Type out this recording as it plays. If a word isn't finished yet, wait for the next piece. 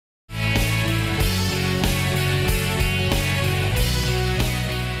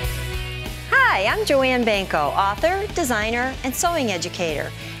I'm Joanne Banko, author, designer, and sewing educator.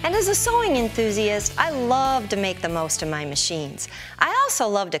 And as a sewing enthusiast, I love to make the most of my machines. I also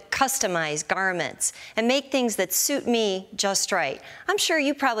love to customize garments and make things that suit me just right. I'm sure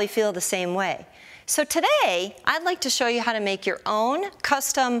you probably feel the same way. So today, I'd like to show you how to make your own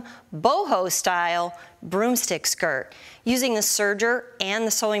custom boho style broomstick skirt using the serger and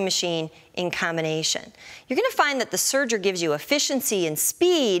the sewing machine in combination. You're going to find that the serger gives you efficiency and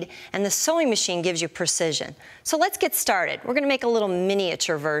speed, and the sewing machine gives you precision. So let's get started. We're going to make a little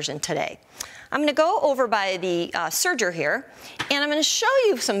miniature version today. I'm going to go over by the serger here, and I'm going to show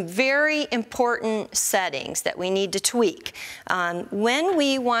you some very important settings that we need to tweak. When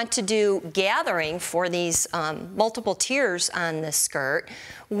we want to do gathering for these multiple tiers on this skirt,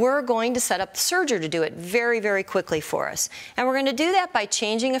 we're going to set up the serger to do it very, very quickly for us. And we're going to do that by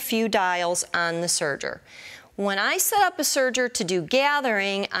changing a few dials on the serger. When I set up a serger to do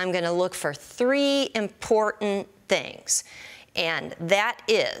gathering, I'm going to look for three important things. And that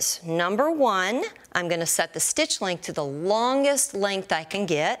is, number one, I'm going to set the stitch length to the longest length I can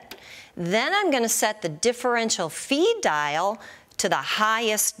get. Then I'm going to set the differential feed dial to the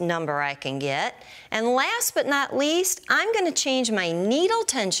highest number I can get. And last but not least, I'm going to change my needle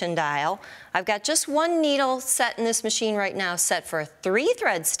tension dial. I've got just one needle set in this machine right now, set for a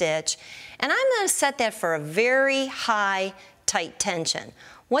 3-thread stitch, and I'm going to set that for a very high tight tension.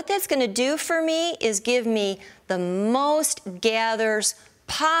 What that's going to do for me is give me the most gathers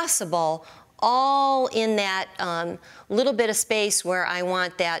possible, all in that little bit of space where I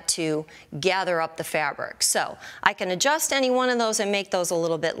want that to gather up the fabric. So I can adjust any one of those and make those a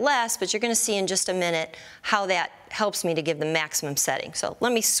little bit less, but you're going to see in just a minute how that helps me to give the maximum setting. So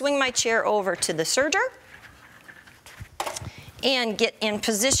let me swing my chair over to the serger and get in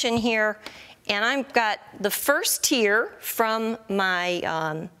position here. And I've got the first tier from my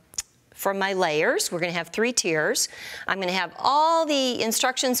layers. We're going to have 3 tiers. I'm going to have all the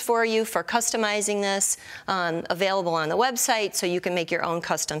instructions for you for customizing this available on the website so you can make your own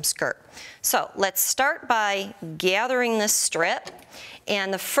custom skirt. So let's start by gathering this strip.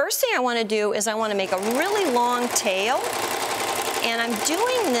 And the first thing I want to do is I want to make a really long tail. And I'm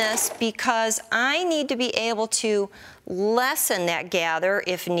doing this because I need to be able to lessen that gather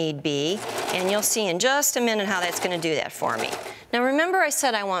if need be, and you'll see in just a minute how that's going to do that for me. Now remember I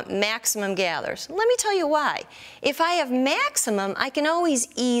said I want maximum gathers. Let me tell you why. If I have maximum, I can always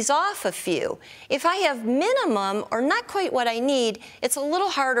ease off a few. If I have minimum, or not quite what I need, it's a little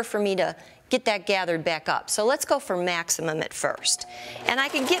harder for me to get that gathered back up. So let's go for maximum at first. And I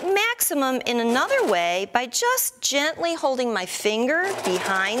can get maximum in another way by just gently holding my finger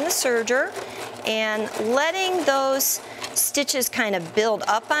behind the serger and letting those stitches kind of build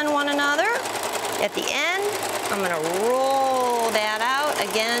up on one another. At the end, I'm going to roll that out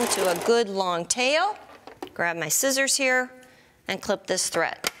again to a good long tail. Grab my scissors here and clip this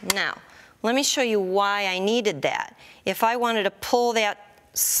thread. Now, let me show you why I needed that. If I wanted to pull that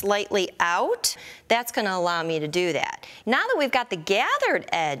slightly out, that's going to allow me to do that. Now that we've got the gathered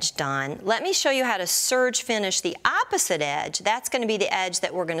edge done, let me show you how to serge finish the opposite edge. That's going to be the edge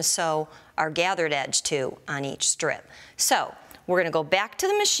that we're going to sew our gathered edge to on each strip. So we're going to go back to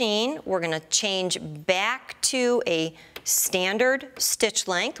the machine. We're going to change back to a standard stitch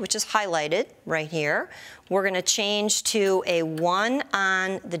length, which is highlighted right here. We're going to change to a 1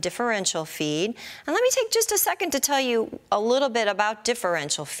 on the differential feed. And let me take just a second to tell you a little bit about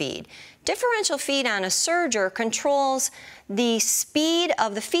differential feed. Differential feed on a serger controls the speed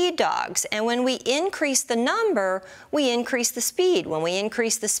of the feed dogs. And when we increase the number, we increase the speed. When we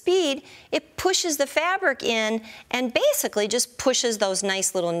increase the speed, it pushes the fabric in and basically just pushes those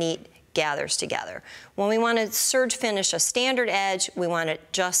nice little neat gathers together. When we want to serge finish a standard edge, we want it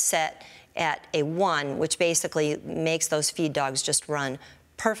just set at a 1, which basically makes those feed dogs just run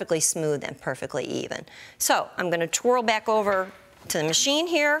perfectly smooth and perfectly even. So I'm going to twirl back over to the machine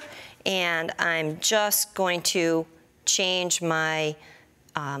here, and I'm just going to change my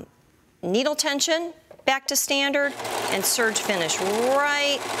needle tension back to standard and serge finish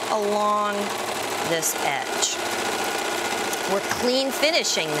right along this edge. We're clean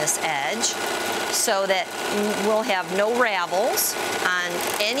finishing this edge so that we'll have no ravels on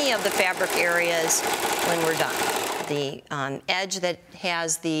any of the fabric areas when we're done. The edge that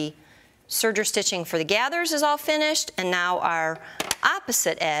has the serger stitching for the gathers is all finished, and now our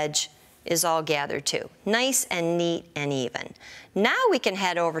opposite edge is all gathered too. Nice and neat and even. Now we can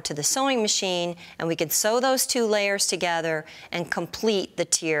head over to the sewing machine and we can sew those 2 layers together and complete the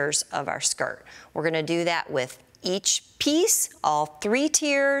tiers of our skirt. We're going to do that with each piece, all 3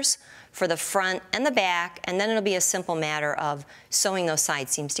 tiers for the front and the back, and then it'll be a simple matter of sewing those side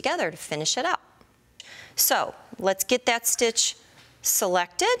seams together to finish it up. So let's get that stitch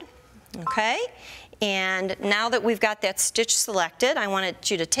selected, okay? And now that we've got that stitch selected, I wanted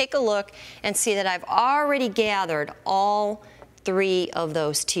you to take a look and see that I've already gathered all 3 of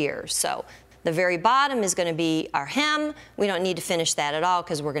those tiers. So the very bottom is going to be our hem. We don't need to finish that at all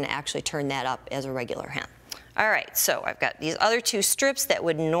because we're going to actually turn that up as a regular hem. All right, so I've got these other 2 strips that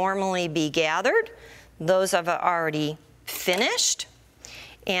would normally be gathered. Those I've already finished.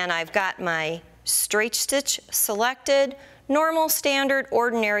 And I've got my straight stitch selected, normal, standard,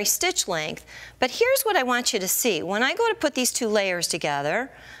 ordinary stitch length. But here's what I want you to see. When I go to put these 2 layers together,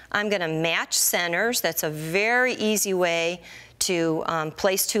 I'm going to match centers. That's a very easy way to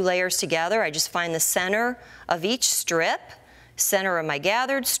place 2 layers together. I just find the center of each strip, center of my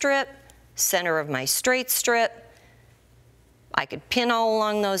gathered strip, center of my straight strip. I could pin all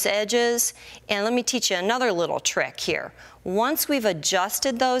along those edges. And let me teach you another little trick here. Once we've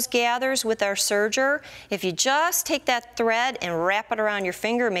adjusted those gathers with our serger, if you just take that thread and wrap it around your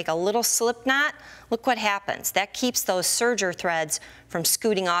finger, make a little slip knot, look what happens. That keeps those serger threads from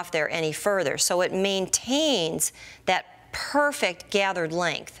scooting off there any further. So it maintains that perfect gathered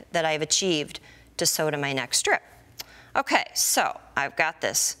length that I've achieved to sew to my next strip. Okay, so I've got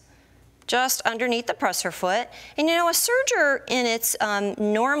this just underneath the presser foot. And you know, a serger in its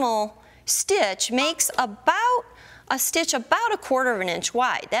normal stitch makes about a stitch about 1/4 of an inch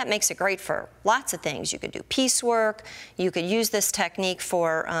wide. That makes it great for lots of things. You could do piecework. You could use this technique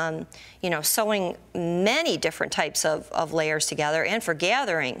for you know, sewing many different types of layers together and for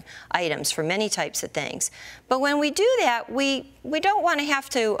gathering items for many types of things. But when we do that, we don't want to have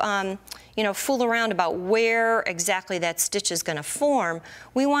to you know, fool around about where exactly that stitch is going to form.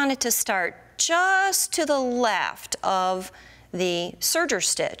 We want it to start just to the left of the serger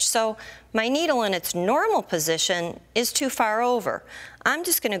stitch. So my needle in its normal position is too far over. I'm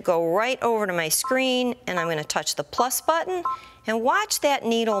just going to go right over to my screen and I'm going to touch the plus button and watch that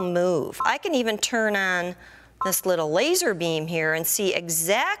needle move. I can even turn on this little laser beam here and see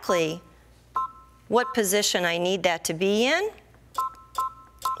exactly what position I need that to be in.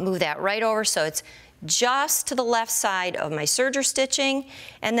 Move that right over so it's just to the left side of my serger stitching,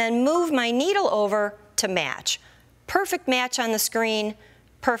 and then move my needle over to match. Perfect match on the screen,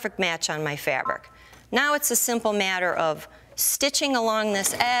 perfect match on my fabric. Now it's a simple matter of stitching along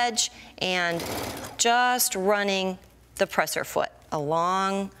this edge and just running the presser foot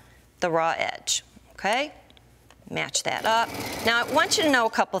along the raw edge, okay? Match that up. Now I want you to know a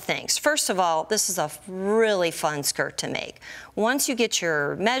couple things. First of all, this is a really fun skirt to make. Once you get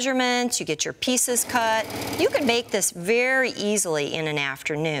your measurements, you get your pieces cut, you can make this very easily in an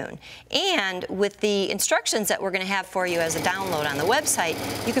afternoon. And with the instructions that we're going to have for you as a download on the website,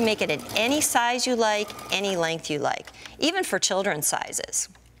 you can make it in any size you like, any length you like, even for children's sizes.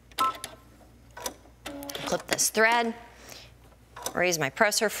 Clip this thread, raise my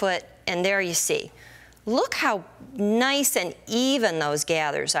presser foot, and there you see. Look how nice and even those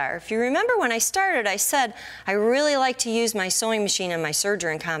gathers are. If you remember when I started, I said I really like to use my sewing machine and my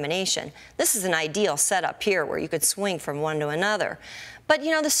serger in combination. This is an ideal setup here where you could swing from one to another. But you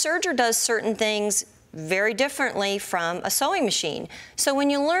know, the serger does certain things very differently from a sewing machine. So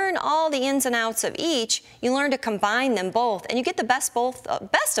when you learn all the ins and outs of each, you learn to combine them both, and you get the best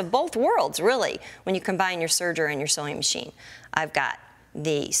of both worlds, really, when you combine your serger and your sewing machine. I've got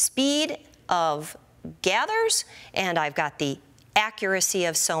the speed of gathers, and I've got the accuracy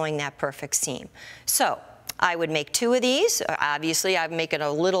of sewing that perfect seam. So I would make 2 of these. Obviously, I'm making a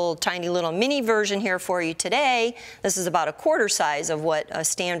little tiny little mini version here for you today. This is about 1/4 size of what a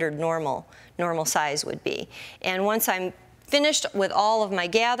standard normal size would be. And once I'm finished with all of my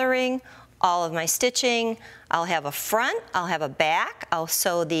gathering, all of my stitching, I'll have a front, I'll have a back. I'll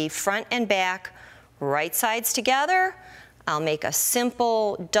sew the front and back right sides together. I'll make a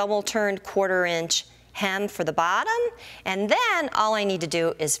simple double-turned 1/4 inch hem for the bottom, and then all I need to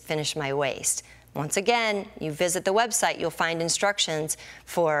do is finish my waist. Once again, you visit the website, you'll find instructions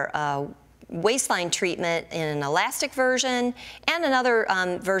for waistline treatment in an elastic version and another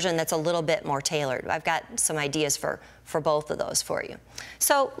version that's a little bit more tailored. I've got some ideas for both of those for you.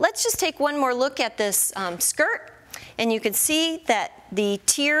 So let's just take one more look at this skirt, and you can see that the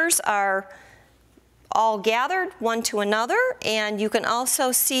tiers are all gathered one to another, and you can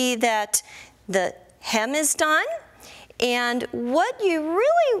also see that the hem is done. And what you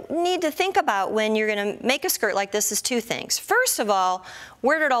really need to think about when you're going to make a skirt like this is 2 things. First of all,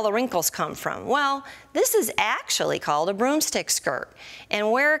 where did all the wrinkles come from? Well, this is actually called a broomstick skirt.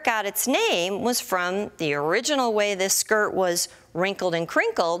 And where it got its name was from the original way this skirt was wrinkled and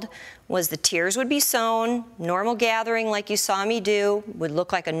crinkled was the tiers would be sewn, normal gathering like you saw me do, would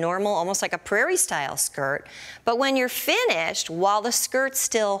look like a normal, almost like a prairie style skirt. But when you're finished, while the skirt's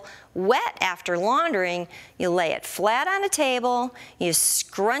still wet after laundering, you lay it flat on a table, you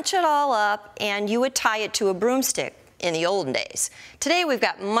scrunch it all up, and you would tie it to a broomstick in the olden days. Today we've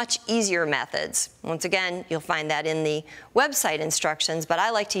got much easier methods. Once again, you'll find that in the website instructions, but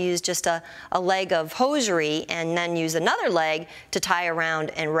I like to use just a leg of hosiery and then use another leg to tie around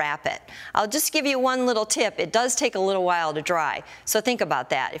and wrap it. I'll just give you one little tip. It does take a little while to dry, so think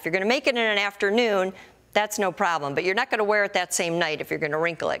about that. If you're going to make it in an afternoon, that's no problem, but you're not going to wear it that same night if you're going to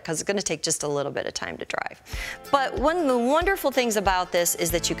wrinkle it, because it's going to take just a little bit of time to dry. But one of the wonderful things about this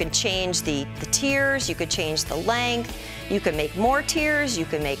is that you can change the tiers, you could change the length, you can make more tiers, you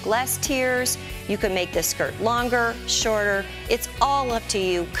can make less tiers, you can make this skirt longer, shorter. It's all up to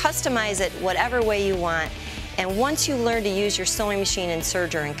you. Customize it whatever way you want. And once you learn to use your sewing machine and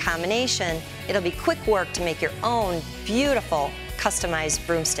serger in combination, it'll be quick work to make your own beautiful customized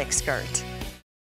broomstick skirt.